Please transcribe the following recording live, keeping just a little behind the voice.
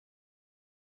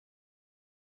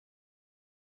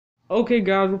Okay,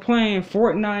 guys, we're playing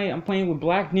Fortnite. I'm playing with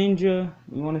Black Ninja.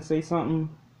 You want to say something?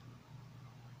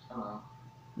 Hello.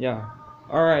 Yeah.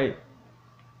 All right.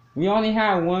 We only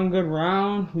had one good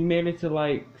round. We made it to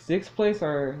like sixth place,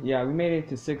 or yeah, we made it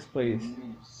to sixth place. You made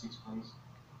it to sixth place.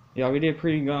 Yeah, we did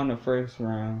pretty good on the first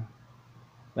round.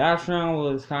 Last round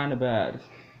was kind of bad.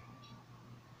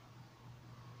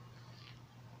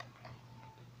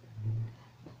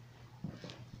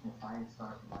 If I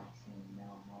start like saying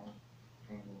now mode,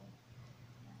 they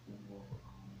will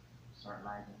start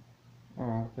lagging.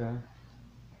 Oh, okay.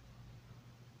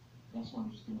 That's why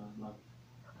I'm just gonna like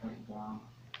cut it down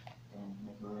and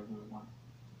make a regular one.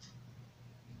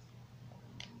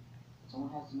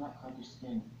 Someone has to not cut your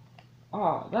skin.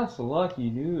 Oh, that's lucky,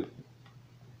 dude.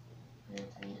 They'll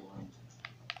tell you when.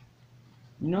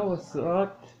 You know what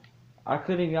sucked? I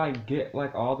couldn't like get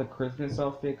like all the Christmas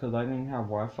outfit because I didn't have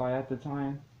Wi-Fi at the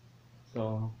time.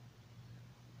 So.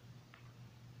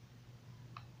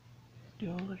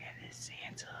 Dude, look at this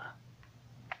Santa.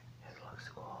 It looks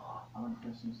cool. How many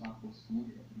Christmas outfits do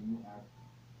you have?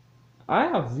 I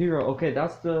have zero. Okay,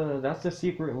 that's the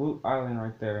secret loot island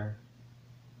right there.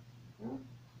 Really?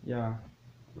 Yeah.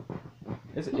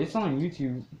 It's on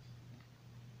YouTube.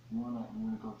 You wanna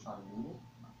go try to loot it?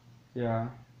 Yeah.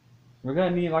 We're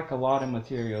gonna need like a lot of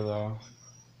material though.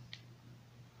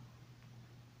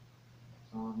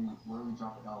 So where are we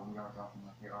dropping? Oh, we are dropping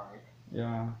right here. All right.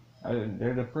 Yeah.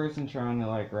 There's a person trying to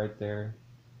like right there.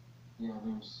 Yeah,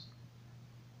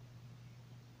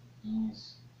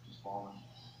 he's just falling.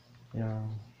 Yeah.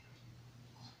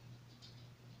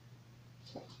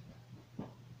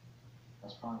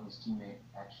 That's probably his teammate.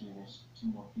 Actually, there's two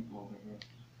more people over here.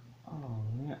 Oh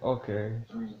man. Okay.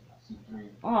 Three. I see three.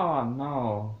 Oh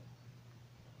no.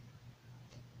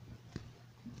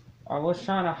 I was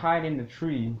trying to hide in the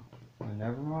tree. But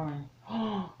never mind.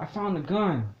 I found a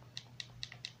gun.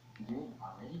 You did?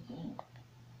 Already? Damn.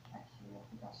 Actually, I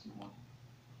think I see one.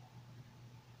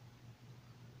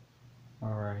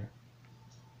 Alright.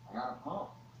 I got a pump.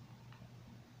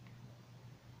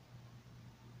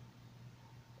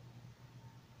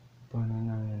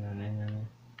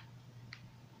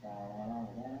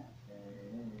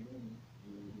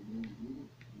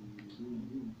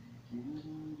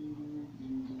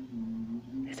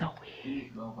 It's so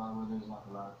weird. Well, by the way, there's like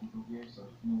a lot of people here, so if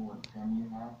you know what gun you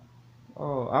have.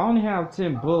 Oh, I only have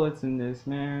 10 bullets in this,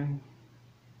 man.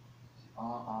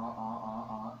 Time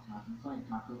to fight,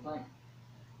 time to fight.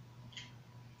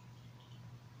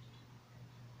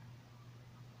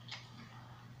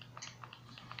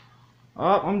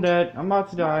 Oh, I'm dead. I'm about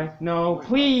to die. No,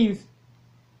 please.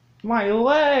 My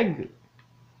leg.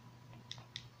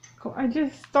 I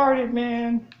just started,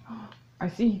 man. I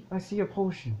see a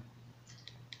potion.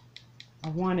 I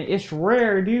want it. It's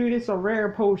rare, dude. It's a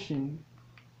rare potion.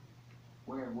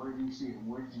 Where do you see it?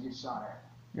 Where did you get shot at?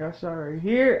 Yeah, sorry.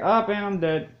 Here, up, and I'm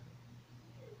dead.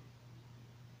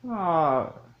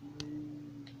 Ah.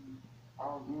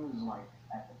 All you is like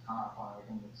at the top, alright,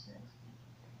 that makes sense.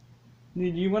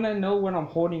 Dude, you wanna know what I'm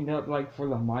holding up like for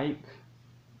the mic?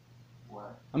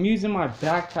 What? I'm using my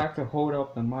backpack to hold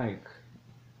up the mic.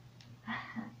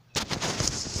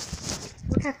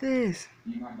 Look at this.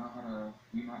 Do you not know how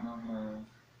to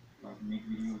like make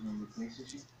videos and replace this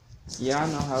shit? Yeah, I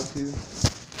know how to.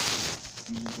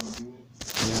 You just don't do it?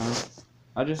 Yeah.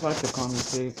 I just like to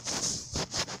commentate.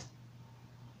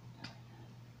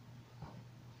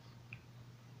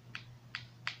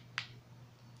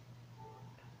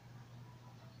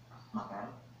 My bad.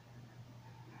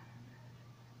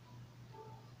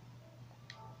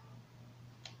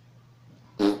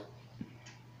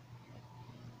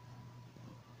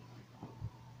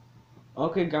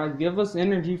 Okay, guys, give us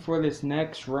energy for this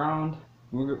next round.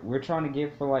 We're trying to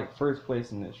get for like first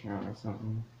place in this round or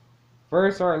something.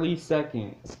 First or at least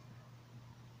second.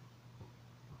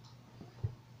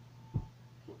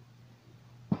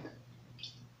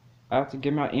 I have to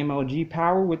get my MLG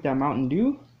power with that Mountain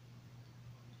Dew.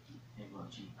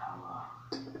 MLG power.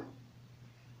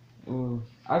 Ooh,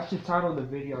 I should title the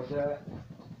video that.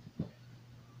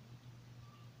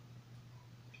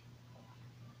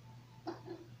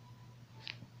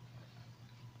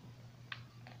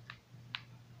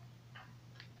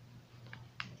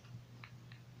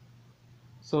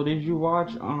 So did you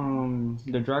watch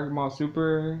the Dragon Ball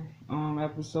Super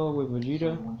episode with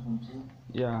Vegeta? 122?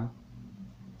 Yeah.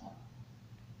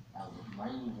 That was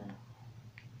amazing.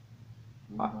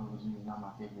 Even though Vegeta's not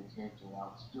my favorite character, I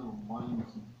was still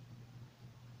amazing.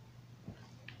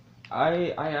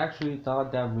 I actually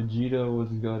thought that Vegeta was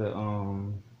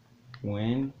gonna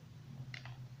win.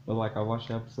 But like I watched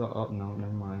the episode. Oh no,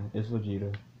 never mind. It's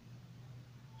Vegeta.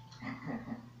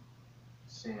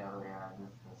 say, oh yeah, this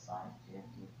is the side kid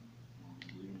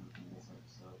leading in this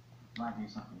episode. Might do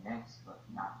something next, but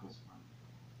not this one.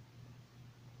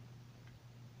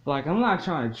 Like, I'm not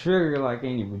trying to trigger like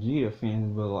any Vegeta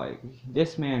fans, but like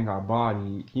this man got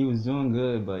bodied. He was doing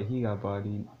good, but he got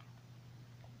bodied.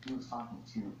 He was talking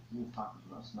to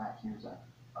us Matt. He was like,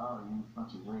 oh, you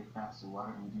punch it way faster. Why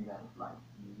don't you do that? Like,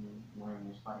 when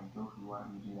you're fighting Goku, why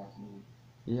don't you do that to me?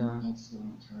 Yeah. He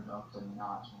instantly turned up the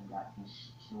notch and got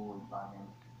destroyed by him.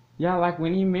 Yeah, like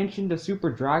when he mentioned the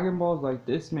Super Dragon Balls, like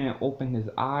this man opened his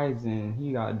eyes and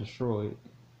he got destroyed.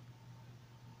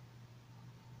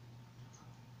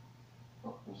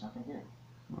 Oh, there's nothing here.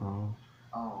 Oh.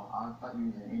 Oh, I thought you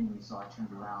was an enemy, so I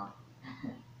turned around.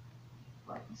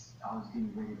 Like, I was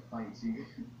getting ready to fight too.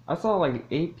 I saw like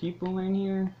 8 people in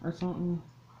here or something.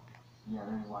 Yeah,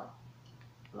 there's like,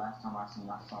 last time I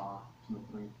saw 2 or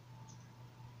 3.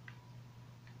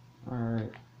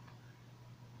 Alright.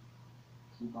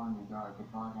 Keep on your guard. They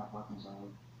probably have weapons on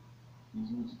you. You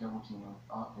need to double team them.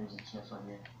 Oh, there's a chest right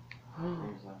here.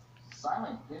 There's a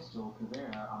silent pistol.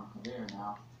 I'm Kavera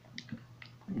now.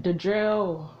 The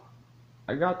gel.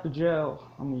 I got the gel.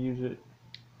 I'm gonna use it.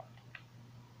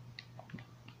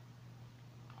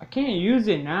 I can't use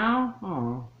it now.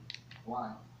 Oh.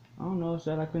 Why? I don't know. It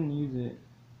said I couldn't use it.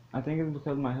 I think it's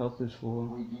because my health is full.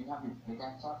 Wait, do you have your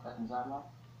pickaxe up? Is that right?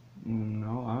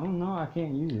 No, I don't know. I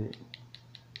can't use it.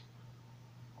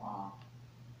 Wow.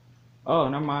 Oh,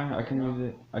 never mind. I can use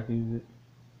it. I can use it.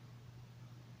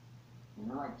 Did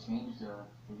they change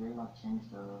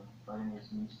the button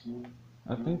it's used to?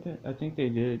 I think they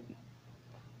did.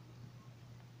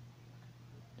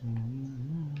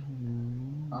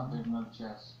 Oh, there's another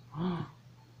chest.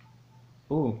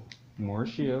 Oh, more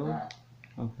shield.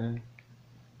 Okay.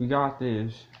 We got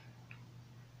this.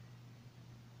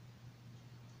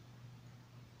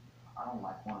 I don't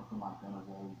want to put my gun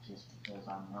away just because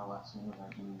I know as soon as I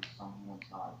do,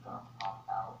 someone's like gonna pop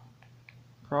out.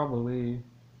 Probably.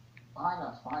 Behind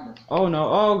us. Oh no!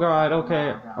 Oh god!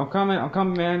 Okay, I'm coming,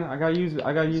 man. I gotta use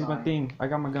my thing. I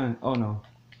got my gun. Oh no!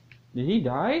 Did he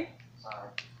die? Sorry.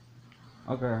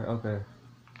 Okay.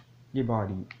 Get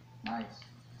bodied. Nice.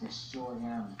 Destroy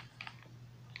him.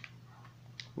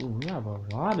 Ooh, we have a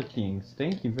lot of things.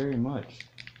 Thank you very much.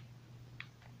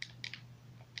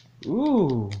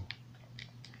 Ooh.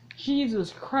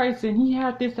 Jesus Christ! And he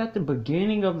had this at the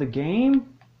beginning of the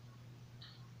game?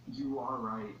 You are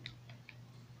right.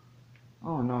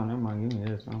 Oh no! Never mind. Give me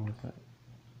this. I don't want that.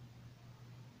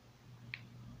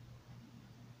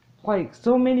 Like,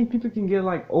 so many people can get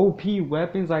like OP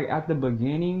weapons like at the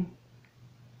beginning.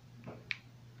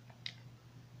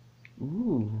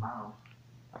 Ooh. Wow.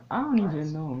 I don't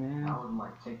even know, man. I would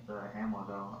like take the ammo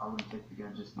though. I wouldn't take the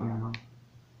gun, just the ammo.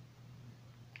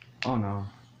 Oh no.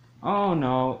 Oh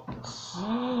no.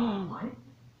 What?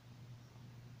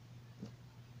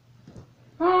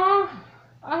 Huh?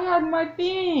 I had my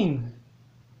thing.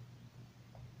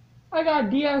 I got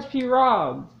DSP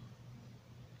robbed.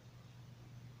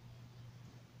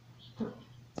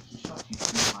 He shot you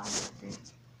too high, I think,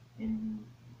 and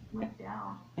you went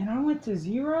down. And I went to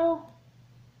 0?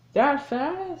 That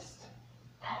fast?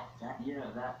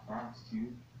 That fast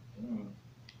too. Dang.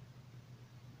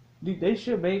 Dude, they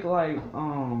should make like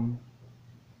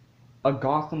a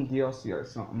Gotham DLC or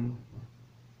something.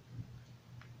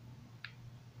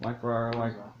 Like for our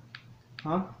like,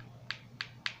 huh?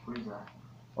 What is that?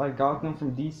 Like Gotham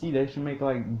from DC, they should make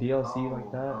like DLC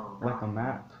like that, like a Gotham.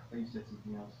 map. I used to do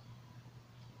something else.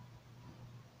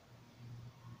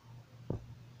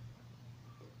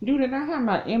 Dude, and I had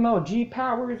my MLG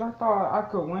powers. I thought I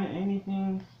could win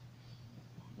anything.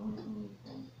 Don't do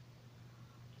anything.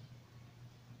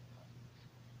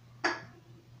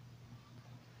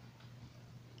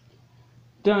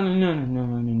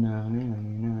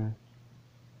 Dun-dun-dun-dun-dun-dun-dun-dun-dun.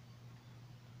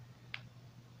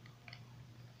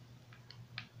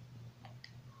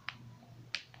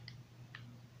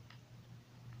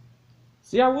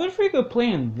 See, I wish we could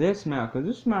play in this map, because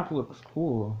this map looks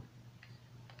cool.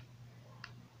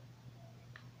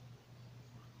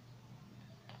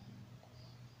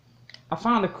 I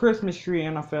found a Christmas tree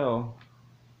and I fell.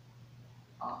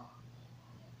 Oh.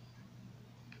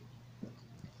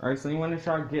 Alright, so you want to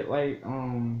try to get, like,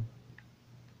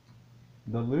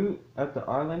 the loot at the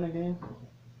island again?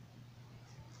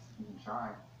 You can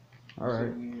try. Alright.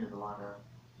 You needed a lot of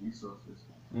resources.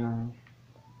 Yeah.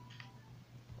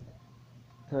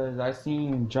 Because I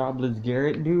seen Jobless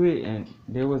Garrett do it, and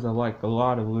there was a lot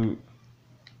of loot.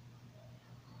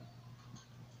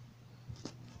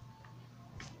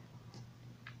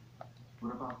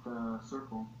 What about the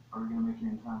circle? Are we gonna make it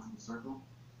in time for the circle?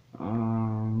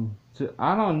 So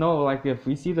I don't know, like if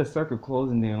we see the circle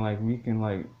closing, then like we can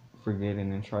like forget it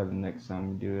and then try the next time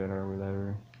we do it or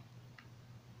whatever.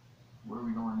 Where are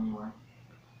we going anyway?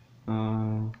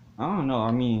 I don't know.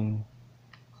 I mean,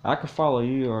 I could follow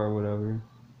you or whatever,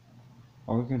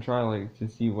 or we can try like to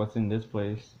see what's in this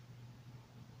place.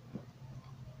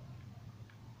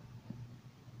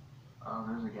 Oh,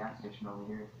 there's a gas station over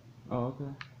here. Oh, okay.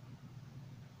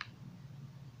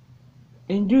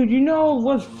 And dude, you know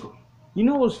what's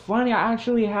funny? I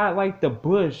actually had like the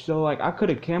bush, so like I could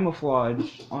have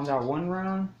camouflaged on that one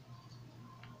round.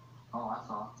 Oh, I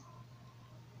saw.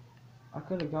 I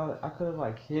could have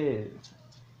like hit.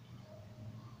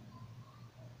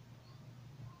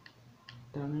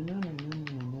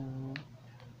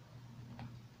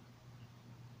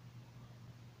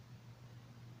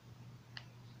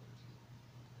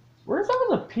 Where's all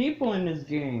the people in this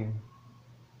game?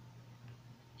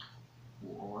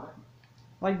 What?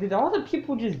 Like, did all the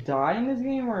people just die in this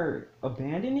game or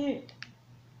abandon it?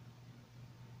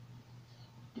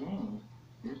 Dang,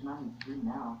 there's 93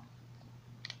 now.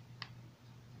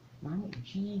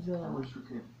 Jesus. I wish we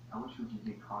could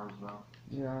get cars though.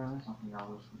 Yeah. Something I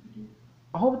wish we could do.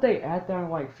 I hope they add that in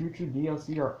like future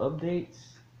DLC or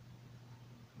updates.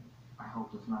 I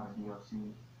hope it's not a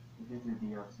DLC. If it's a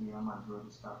DLC, I might as well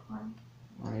just stop playing.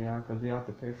 Oh yeah, because we have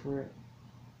to pay for it.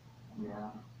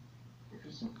 Yeah. If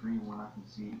it's a free one, I can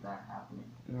see that happening.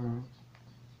 Yeah.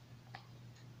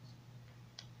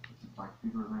 It's like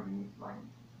people are gonna be like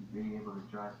be able to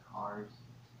drive cars,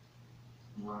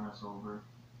 run us over.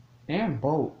 And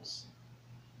boats.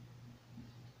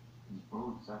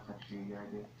 Boats, that's actually a good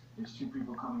idea. There's two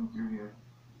people coming through here.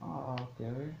 Oh,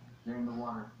 okay. They're in the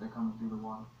water. They're coming through the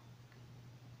water.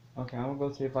 Okay, I'm gonna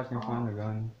go see if I can find a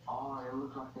gun. Oh, it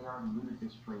looks like they already looted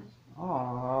this place.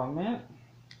 Oh man.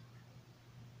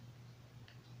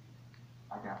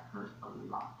 I got hurt a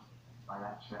lot by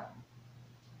that shot.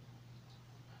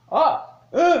 Oh!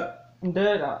 I'm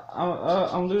dead.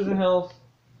 I'm losing health.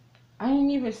 I didn't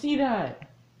even see that.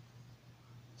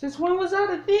 Since when was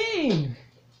that a thing?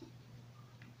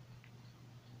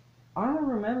 I don't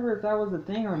remember if that was a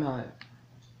thing or not.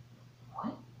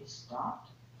 What? It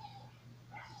stopped?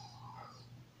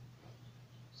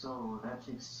 So that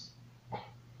takes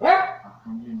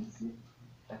 106.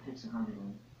 That takes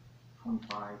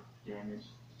 125 damage.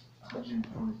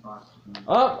 125 to be.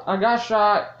 Oh, I got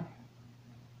shot.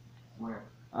 Where?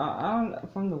 I don't,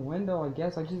 from the window, I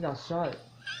guess. I just got shot.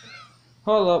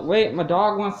 Hold up, wait, my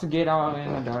dog wants to get out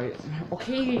and I died.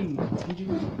 Okay.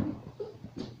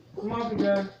 Come on, big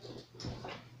guy.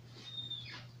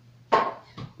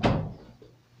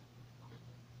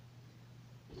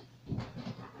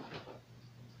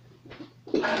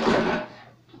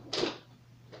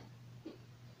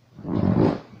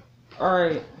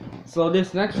 Alright, so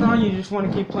this next round you just want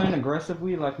to keep playing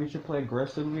aggressively, like we should play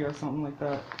aggressively or something like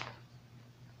that?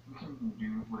 You can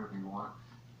do whatever you want.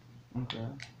 Okay.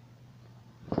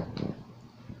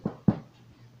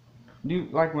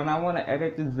 Dude, like when I want to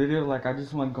edit this video, like I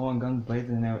just want to go on guns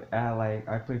blazing and add like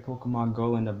I play Pokemon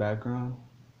Go in the background.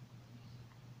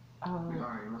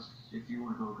 Alright, if you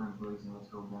want to go gun blazing, let's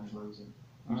go gun blazing.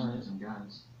 We should get some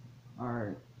guns.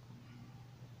 Alright.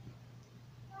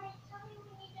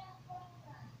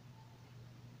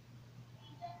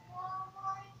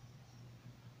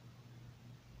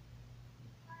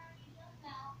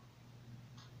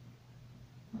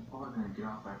 I'm probably gonna get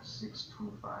off at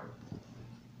 6:25.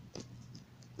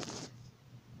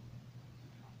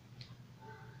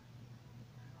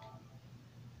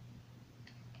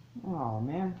 Oh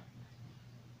man.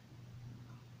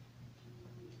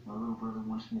 My little brother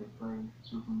wants me to play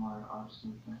Super Mario Odyssey.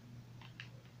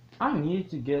 I needed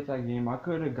to get that game. I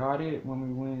could have got it when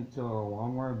we went to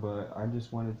Walmart, but I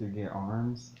just wanted to get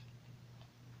ARMS.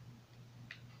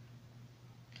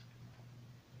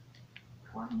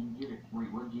 Why didn't you get it?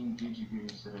 Wait, what game did you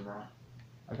get instead of that?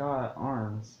 I got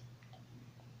ARMS.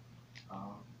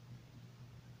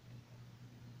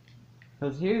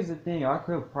 Cause here's the thing, I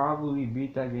could probably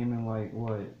beat that game in like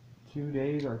what, 2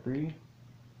 days or 3?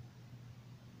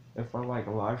 If I like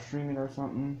live stream it or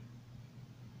something.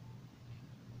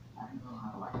 I don't know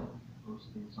how to like post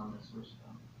things on the Switch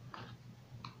though.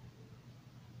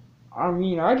 I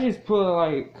mean, I just put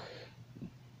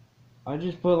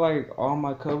like all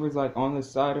my covers like on the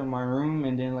side of my room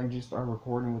and then like just start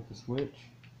recording with the Switch.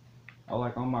 Or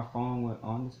like on my phone with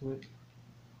on the Switch.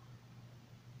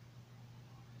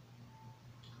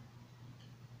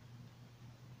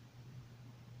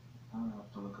 I'm gonna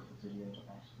have to look up the video to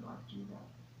actually like do that.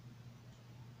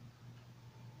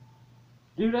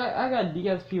 Dude, I got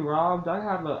DSP robbed.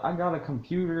 I got a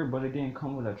computer, but it didn't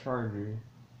come with a charger.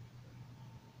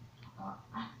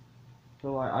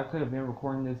 So like I could have been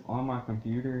recording this on my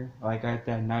computer, like at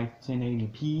that nice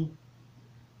 1080p.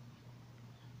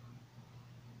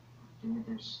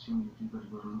 There's too many people to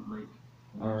go to Loot Lake.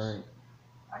 Alright.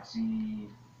 I see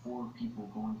 4 people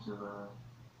going to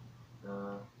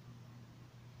the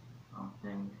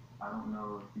thing. I don't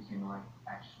know if we can like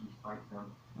actually fight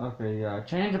them. Okay, yeah.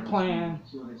 Change of plan.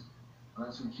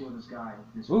 Unless we kill this guy.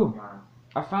 Ooh. One guy.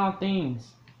 I found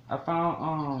things. I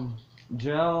found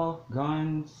gel,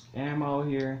 guns, ammo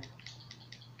here.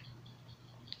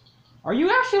 Are you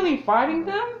actually fighting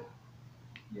them?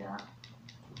 Yeah.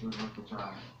 It was worth a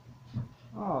try.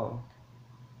 Oh.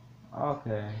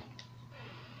 Okay.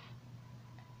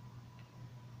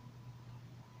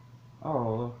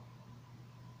 Oh.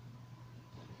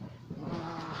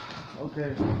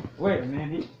 Okay. Wait a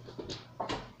minute.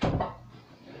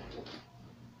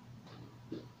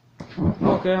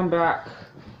 Okay, I'm back.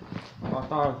 Oh, I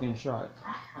thought I was getting shot.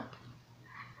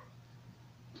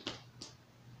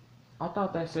 I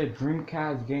thought that said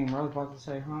Dreamcast game. I was about to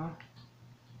say, huh?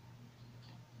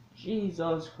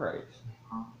 Jesus Christ.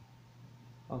 Huh?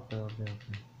 Okay.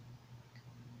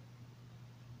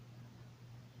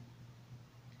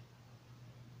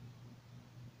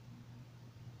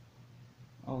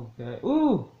 Okay.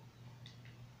 Ooh!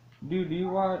 Dude, do you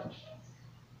watch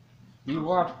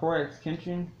Forex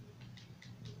Kenshin?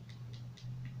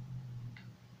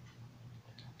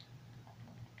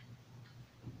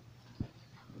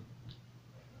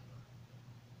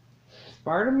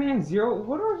 Spider-Man Zero?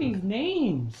 What are these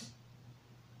names?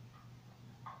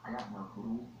 I got no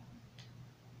clue.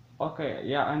 Okay,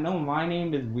 yeah, I know my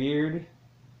name is weird,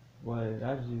 but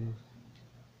that's just...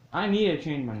 I need to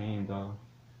change my name, though.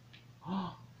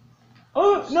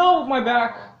 Oh, no, my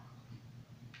back!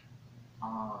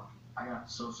 I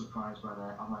got so surprised by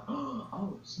that. I'm like,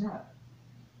 oh, snap.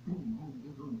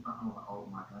 Oh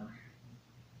my god.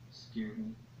 Scared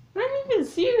me. I didn't even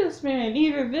see this man.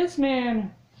 Either this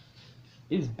man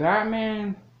is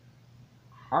Batman,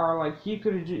 or like he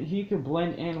could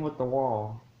blend in with the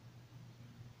wall.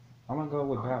 I'm gonna go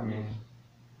with Batman.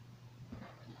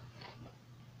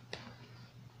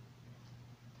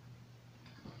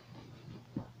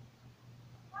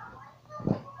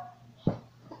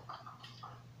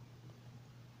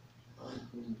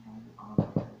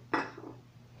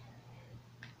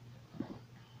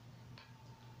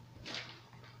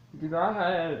 Dude, I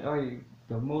had like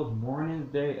the most boring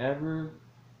day ever.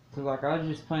 Cause like I was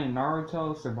just playing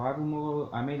Naruto survival mode.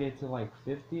 I made it to like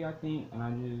 50, I think,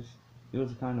 and it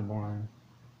was kind of boring.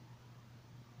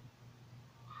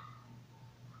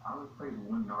 I only played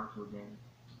one Naruto game.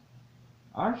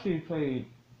 I actually played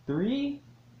 3.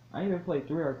 I either played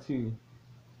 3 or 2.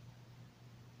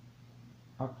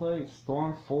 I played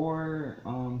Storm 4,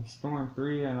 Storm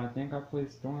 3, and I think I played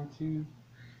Storm 2.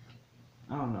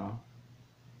 I don't know.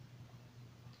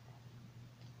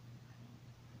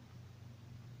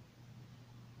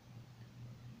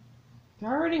 I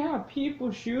already have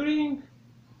people shooting.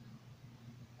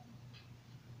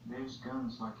 There's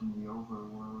guns like in the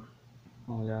overworld.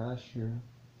 Oh yeah, that's true.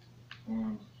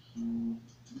 And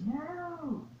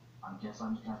no! I guess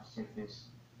I'm just gonna have to take this.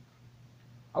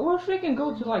 I wish we can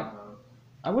go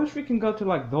to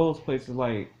like those places,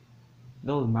 like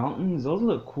those mountains. Those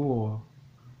look cool.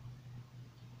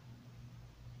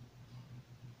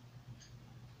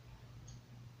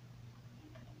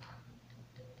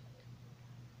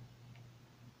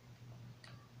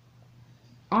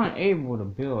 Unable to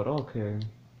build. Okay.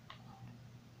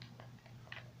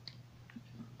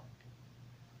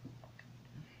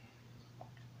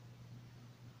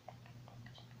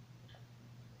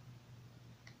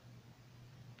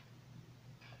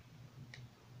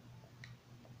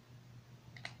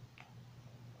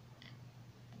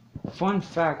 Fun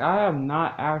fact, I have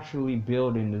not actually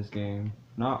built in this game.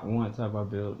 Not once have I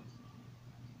built.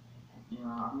 You know,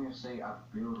 I'm gonna say I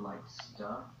build like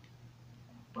stuff,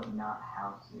 but not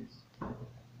houses.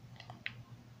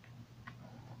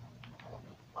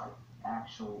 Like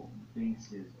actual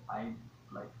bases. I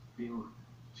like build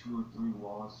 2 or 3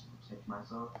 walls to protect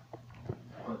myself,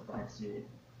 but that's it.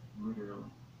 Literally.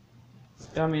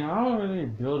 I mean, I don't really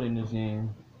build in this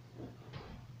game.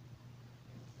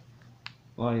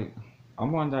 Like,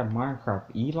 I'm on that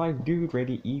Minecraft E-Life dude,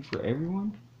 ready to eat for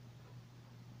everyone.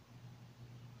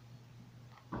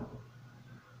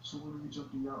 So when are we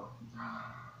jumping out?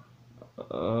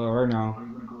 Right now. Are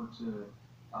you gonna go to?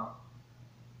 I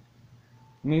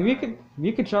mean,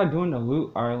 we could try doing the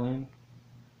loot island,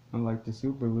 and like the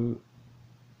super loot,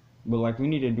 but like we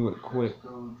need to do it quick. Let's go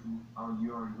to, oh,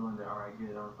 you already going there. All right,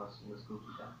 good. I was about to say, let's go to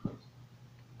that place.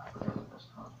 I forgot what that's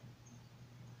called.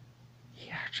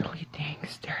 actually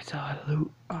thinks there's a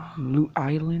loot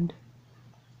island.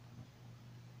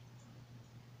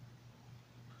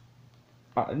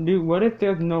 Dude, what if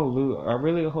there's no loot? I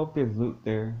really hope there's loot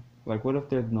there. Like, what if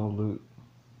there's no loot?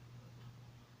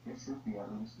 There should be at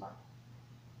least like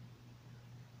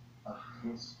a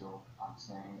pistol. I'm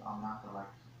saying. I'm not gonna like.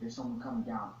 There's someone coming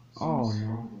down. Oh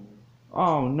no.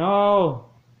 Oh no.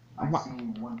 I see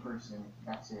one person.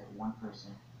 That's it. One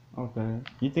person. Okay.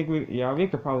 You think we? Yeah, we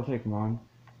could probably take him on.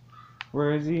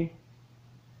 Where is he?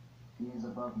 He is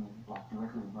above me, like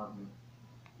directly above me.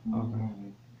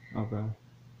 Okay. Okay.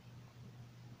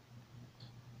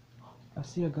 I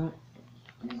see a gun.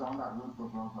 He's on that roof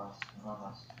above us. Above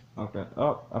us. Okay.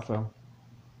 Oh, I fell.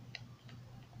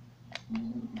 You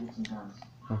need to get some guns.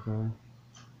 Okay.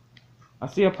 I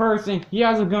see a person. He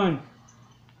has a gun.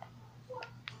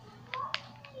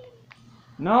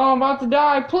 No, I'm about to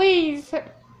die. Please.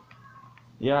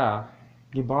 Yeah.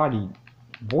 Get bodied.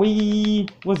 Boy.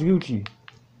 What's Gucci?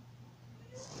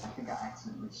 I think I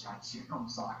accidentally shot you. I'm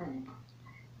sorry.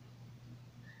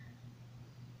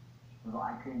 Well,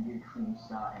 I couldn't get a clean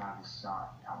shot and I just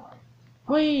shot. I'm like.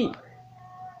 Wait.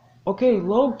 Okay,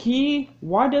 low key.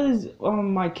 Why does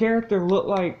my character look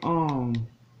like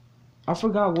I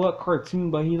forgot what cartoon,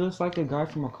 but he looks like a guy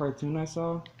from a cartoon I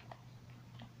saw.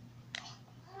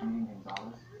 Speedy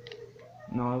Gonzalez?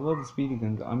 No, it wasn't Speedy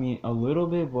Gonzalez. I mean, a little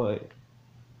bit, but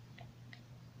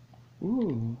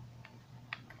ooh.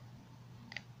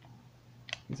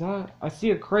 Is that? I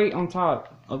see a crate on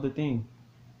top of the thing.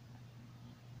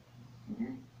 You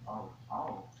do?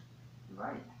 Oh, you're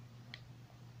right.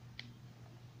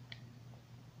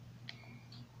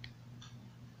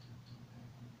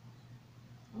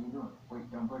 What are you doing?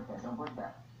 Wait, don't break that. Don't break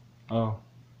that. Oh.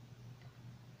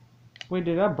 Wait,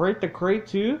 did I break the crate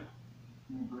too?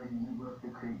 You broke the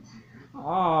crate.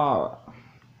 Ah.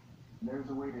 There's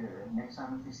a way to. Next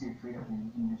time if you see a crate up,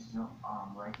 you can just jump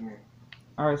right here.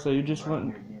 All right, so you just right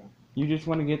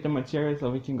want to get the materials so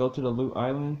we can go to the loot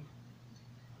island.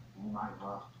 You might as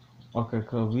well. Okay,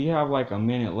 cause we have like a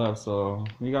minute left, so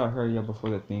we gotta hurry up before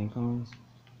the thing comes.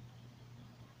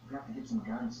 We have to get some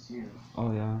guns too.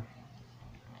 Oh yeah.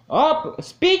 Oh,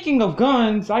 speaking of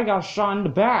guns, I got shot in the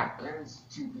back. There's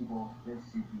two people.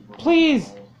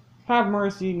 Please have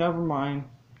mercy. Never mind.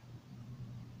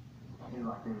 I feel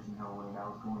like there's no way that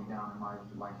was going down in my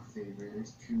lifesaver.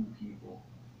 There's two people.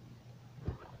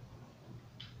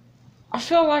 I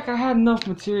feel like I had enough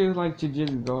material like to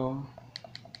just go.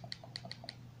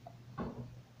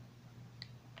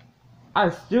 I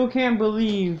still can't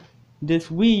believe this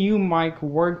Wii U mic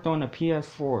worked on a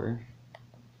PS4.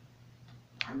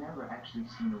 I've never actually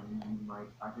seen a Wii U mic.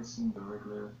 I've just seen the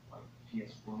regular like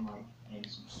PS4 mic and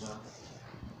some stuff.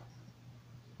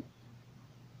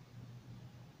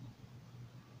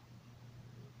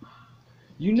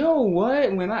 You know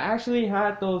what? When I actually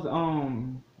had those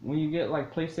when you get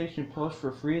like PlayStation Plus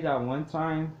for free that one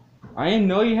time, I didn't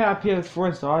know you had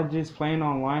PS4, so I was just playing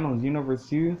online on Xenoverse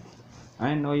 2. I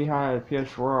didn't know you had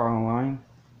PS4 online.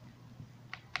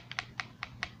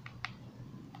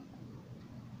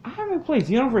 I haven't played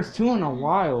Xenoverse 2 in a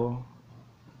while.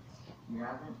 You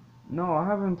haven't? No, I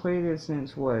haven't played it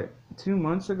since what, 2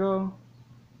 months ago?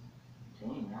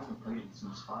 Dang, I haven't played it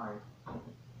since 5.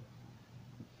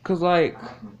 Cause like,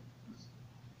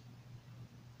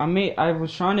 I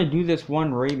was trying to do this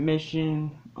one raid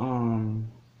mission,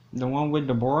 the one with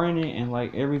the boar in it, and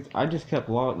like I just kept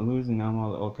losing. I'm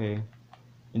like, okay.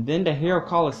 And then the Hero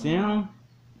Coliseum,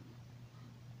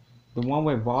 the one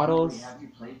with bottles. Have you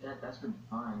played that? That's been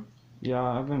fun. Yeah,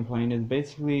 I've been playing it.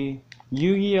 Basically,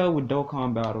 Yu-Gi-Oh with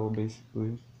Dokkan Battle,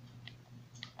 basically.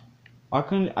 I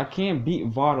can't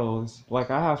beat Vados. Like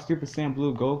I have Super Saiyan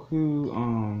Blue Goku.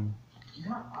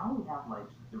 I only have like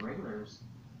the regulars.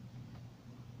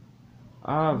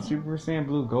 I have Super Saiyan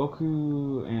Blue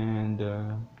Goku and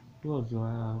who else do I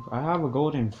have? I have a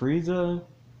Golden Frieza.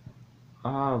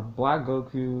 I have Black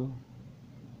Goku.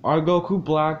 Or Goku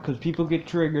Black, because people get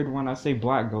triggered when I say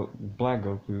Black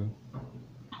Goku.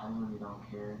 I really don't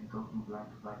care. Goku Black,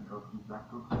 Black Goku.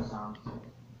 Black Goku sounds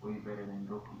way better than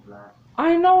Goku Black.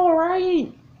 I know,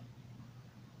 right?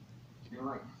 They're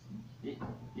like, the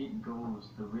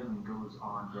rhythm goes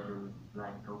on better with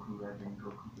Black Goku rather than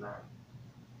Goku Black.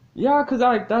 Yeah, cause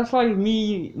that's like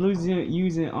me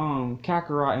using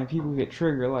Kakarot and people get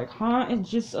triggered. Like, huh? It's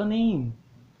just a name.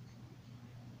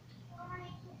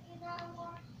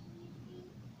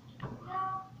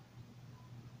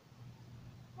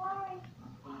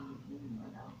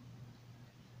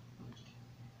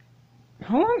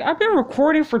 How long? I've been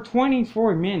recording for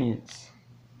 24 minutes.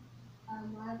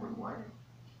 What?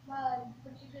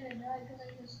 But you're gonna die because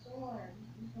of the storm.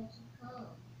 You're supposed to come.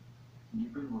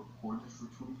 you've been recording for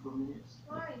 24 minutes?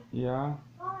 Yeah.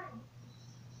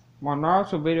 My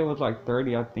Naruto video was like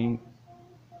 30, I think.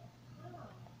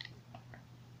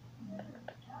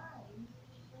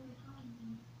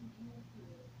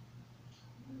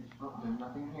 Oh, there's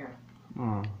nothing here.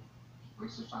 Oh.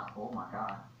 Waste of time. Oh my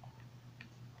god.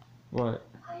 What?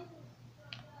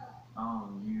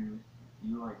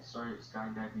 You like started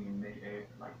skydiving in mid-air,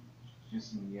 like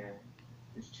just in the air.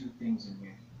 There's two things in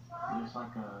here. There's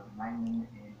like a magnet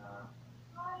and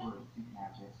what you can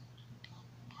have this.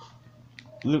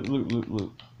 Look.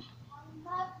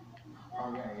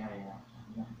 Oh yeah.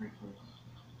 You got the great place.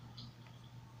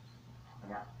 I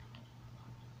got.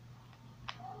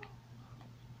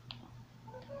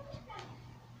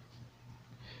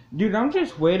 Dude, I'm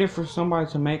just waiting for somebody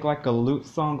to make like a loot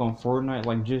song on Fortnite,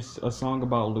 like just a song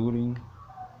about looting.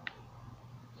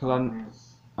 Cause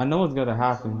I know it's gonna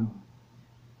happen.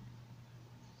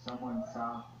 Someone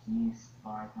southeast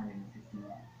 550,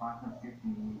 550,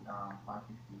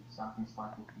 southeast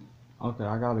 550. Okay,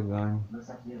 I got a gun. Looks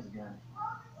like he has a gun.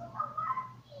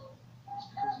 It's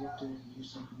because you have to use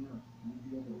something else. Use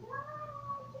the other.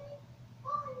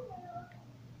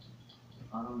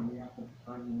 Although you have to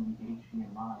plug in the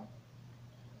HDMI.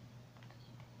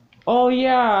 Oh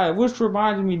yeah, which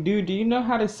reminds me, dude, do you know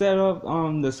how to set up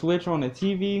the switch on the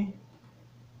TV?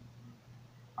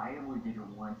 I only did it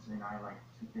once and I like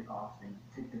took it off and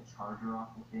took the charger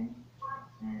off the thing.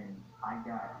 And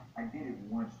I did it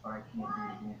once, but I can't do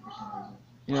it again for some reason.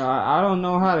 Yeah, I don't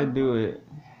know how to do it.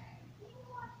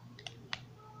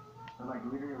 So like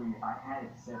literally, I had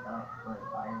it set up, but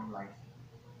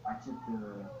I took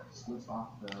the switch off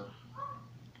the.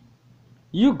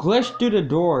 You glitched through the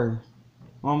door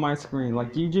on my screen.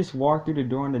 Like you just walked through the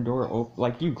door and the door opened.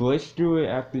 Like you glitched through it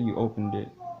after you opened it.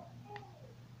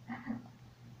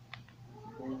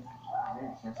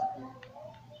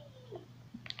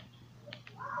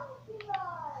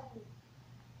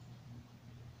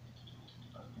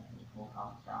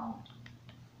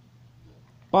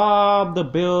 Bob the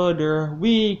Builder,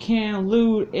 we can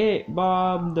loot it,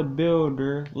 Bob the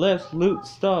Builder. Let's loot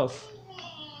stuff.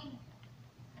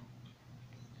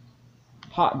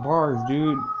 Hot bars,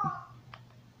 dude.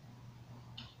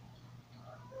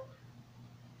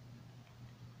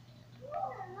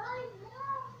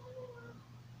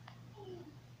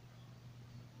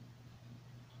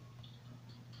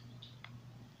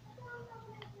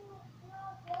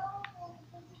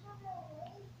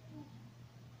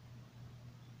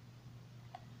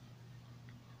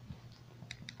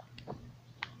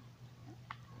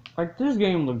 Like this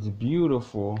game looks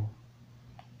beautiful.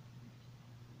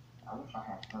 I wish I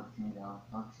had PUBG though.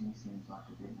 PUBG seems like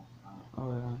a bit more fun.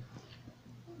 Oh yeah.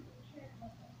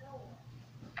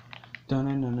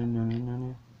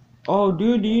 Dun-dun-dun-dun-dun-dun-dun. Oh,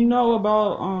 dude, do you know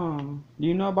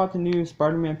about the new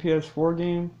Spider-Man PS4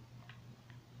 game?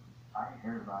 I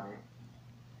heard about it.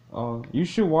 Oh, you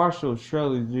should watch those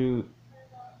trailers, dude.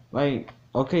 Like,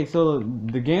 okay, so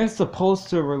the game's supposed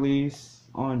to release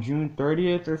on June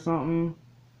 30th or something.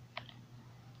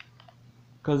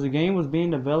 Cause the game was being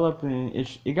developed and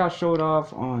it got showed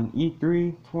off on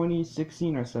E3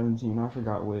 2016 or 17, I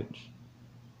forgot which.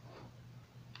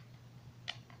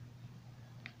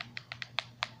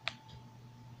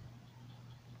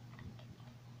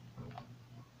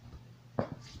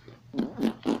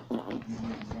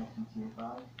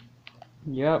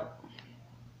 Yep.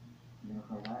 You gonna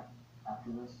play that after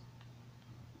this?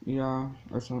 Yeah,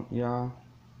 or something. Yeah.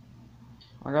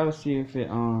 I gotta see if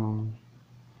it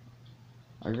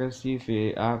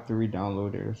I have to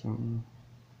re-download it or something.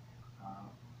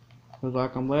 Cause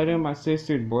like I'm letting my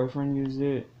sister's boyfriend use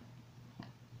it.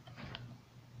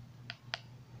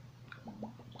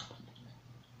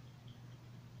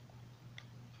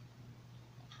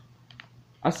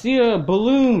 I see a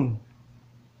balloon.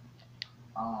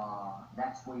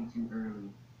 That's way too early.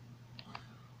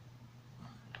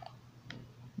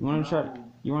 You wanna try?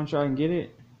 You wanna try and get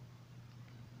it?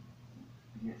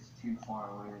 It's too far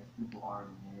away. There's people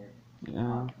already near it.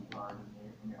 Yeah. People already near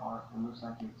it, and it looks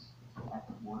like it's at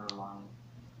the borderline.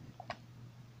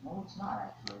 No, it's not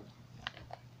actually.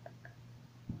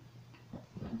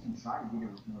 We can try to get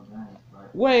it with no guns,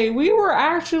 but. Wait, we were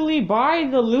actually by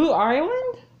the loot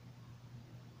island?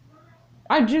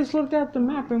 I just looked at the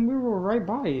map and we were right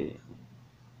by it.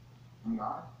 We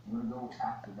are? You wanna go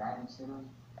after that instead of?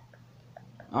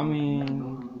 I mean,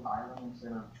 go to Loot Island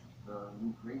instead of the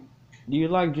Loot Crate? do you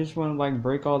like just want to like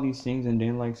break all these things and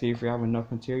then like see if we have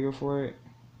enough material for it?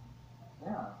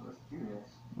 Yeah, let's do this.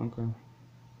 Okay.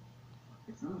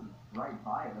 If it was right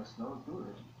by us, let's do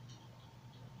it.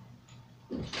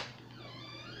 There's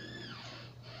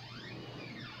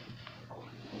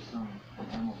some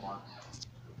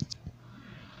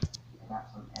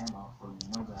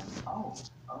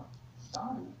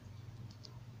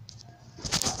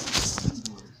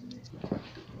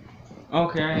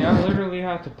Okay, I literally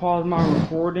had to pause my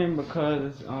recording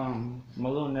because my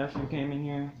little nephew came in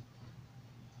here.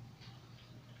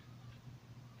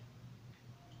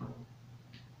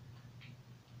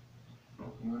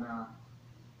 You wanna,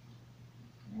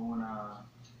 you wanna,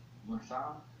 you wanna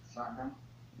shotgun?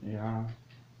 Yeah.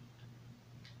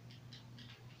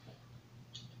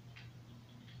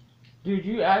 Dude,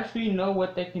 you actually know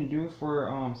what they can do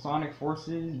for Sonic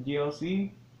Forces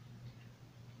DLC?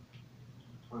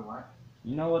 Wait, what?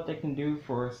 You know what they can do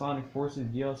for Sonic Forces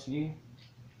DLC?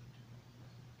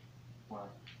 What?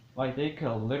 Like they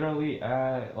could literally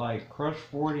add like Crush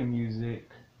 40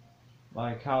 music,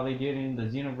 like how they did in the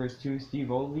Xenoverse 2 Steve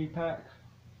Oldley pack.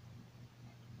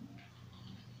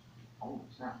 Oh,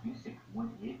 snap! You stick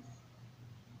one hits.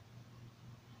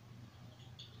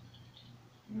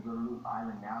 You go to Loop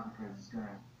Island now because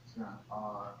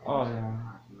Oh it's yeah.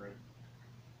 kind of too late.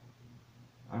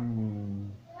 I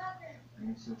mean, You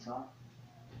need to switch off?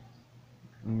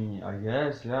 I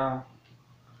guess, yeah.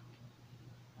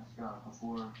 Let's go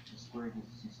before the square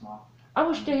gets too small. I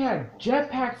wish And they the had circle gets too big.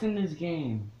 jetpacks in this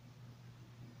game.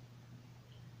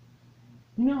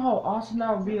 You know how awesome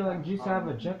that would be, like, Jetpacks just to have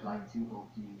a probably be jetpack? like too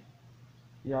OP.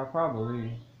 Yeah,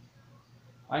 probably.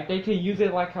 Like, they could use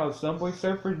it like how Subway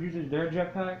Surfers uses their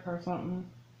jetpack or something.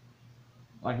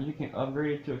 Like, you can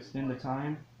upgrade it to extend the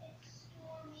time.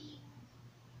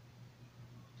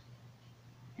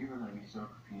 People are gonna be so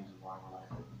confused with why we're like,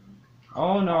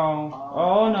 Oh no.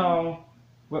 Oh no.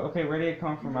 Well, okay, where did it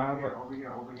come he's from? over here, over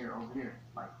here, over here, over here.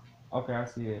 Like, Okay, I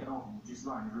see it. don't just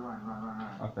run.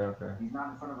 Okay, okay. He's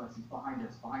not in front of us. He's behind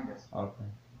us, behind us. Okay.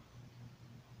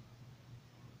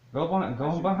 Go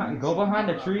behind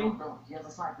the tree. Don't. He has a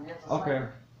sniper. He has a Okay.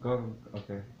 sniper. Go.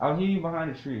 Okay. I'll hear you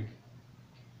behind the tree.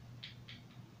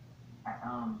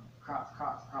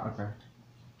 Cross. Okay.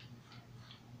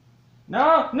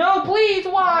 No, please,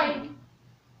 why?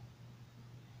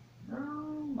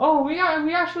 No. Oh, we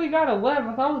actually got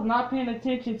 11th. I was not paying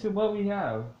attention to what we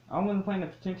have. I wasn't paying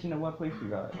attention to what place we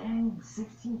got. Dang,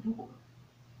 16 people.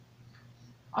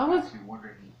 I was. Actually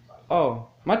wondering. Oh,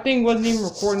 my thing wasn't even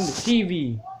recording the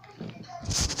TV.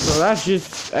 So that's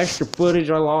just extra footage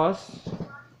I lost.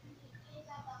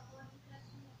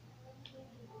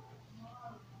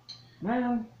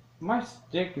 Man, my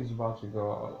stick is about to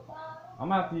go out. I'm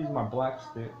gonna have to use my black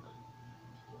stick.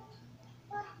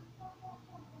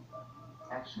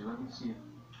 Actually, let me see.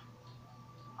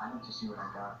 I need to see what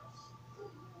I got.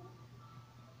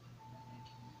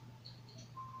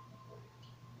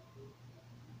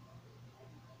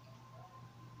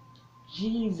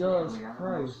 Jesus Wait, I have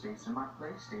no Christ. space in my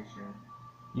PlayStation.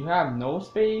 You have no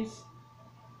space?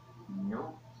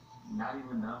 Nope. Not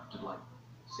even enough to like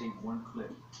save one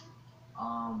clip.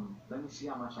 Let me see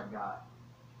how much I got.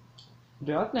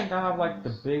 Dude, I think I have like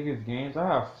the biggest games. I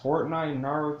have Fortnite,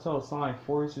 Naruto, Sonic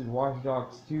Forces, Watch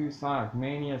Dogs 2, Sonic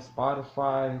Mania,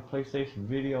 Spotify, PlayStation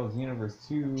Video, Xenoverse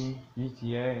 2,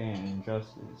 GTA, and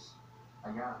Injustice. I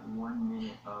got 1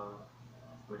 minute of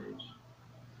footage.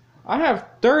 I have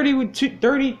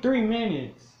 33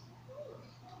 minutes.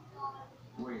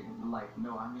 Wait, like,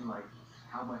 no, I mean like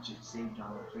how much it saved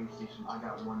on the PlayStation. I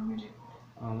got 1 minute.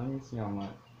 Oh, let me see how much.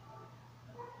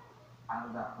 Out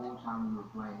of that whole time we were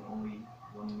playing, only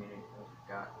 1 minute of it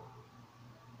got.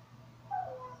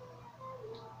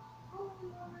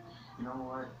 You know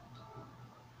what?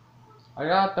 I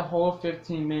got the whole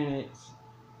 15 minutes.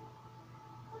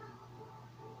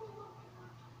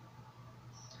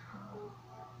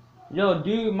 Yo,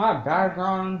 dude, my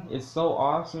background is so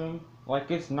awesome. Like,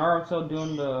 it's Naruto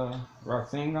doing the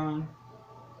Rasengan.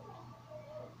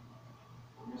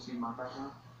 You see my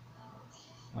background?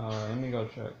 Let me go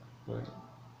check. Wait.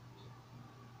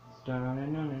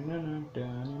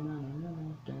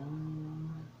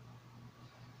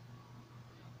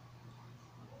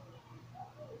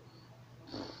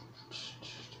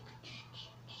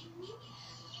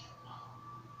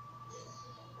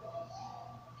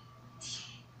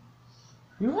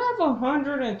 You have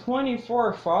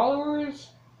 124 followers?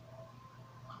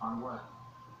 On what?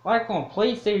 Like on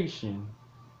PlayStation.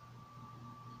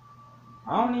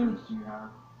 How many friends do you have?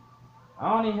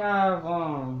 I only have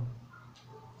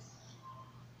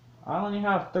I only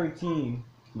have 13.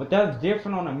 But that's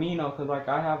different on Amino cause like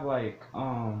I have like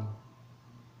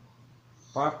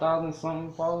 5,000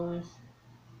 something followers.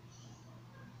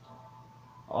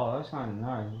 Oh, that's kinda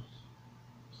nice.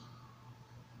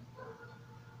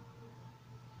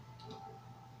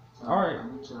 So Alright.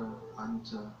 I need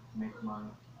to make my,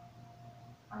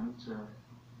 I need to,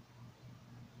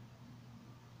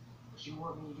 what you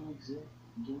want me to do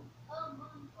again?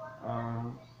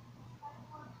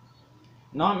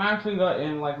 No, I'm actually gonna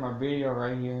end like my video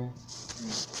right here.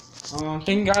 Thank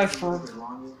you guys for.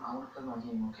 I want to play my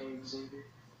game, okay, Xavier?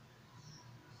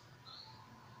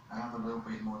 I have a little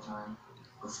bit more time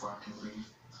before I can leave.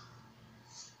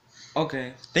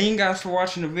 Okay, thank you guys for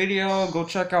watching the video. Go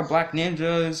check out Black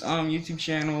Ninja's YouTube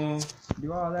channel.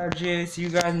 Do all that jizz. See you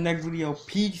guys in the next video.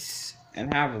 Peace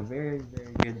and have a very,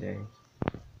 very good day.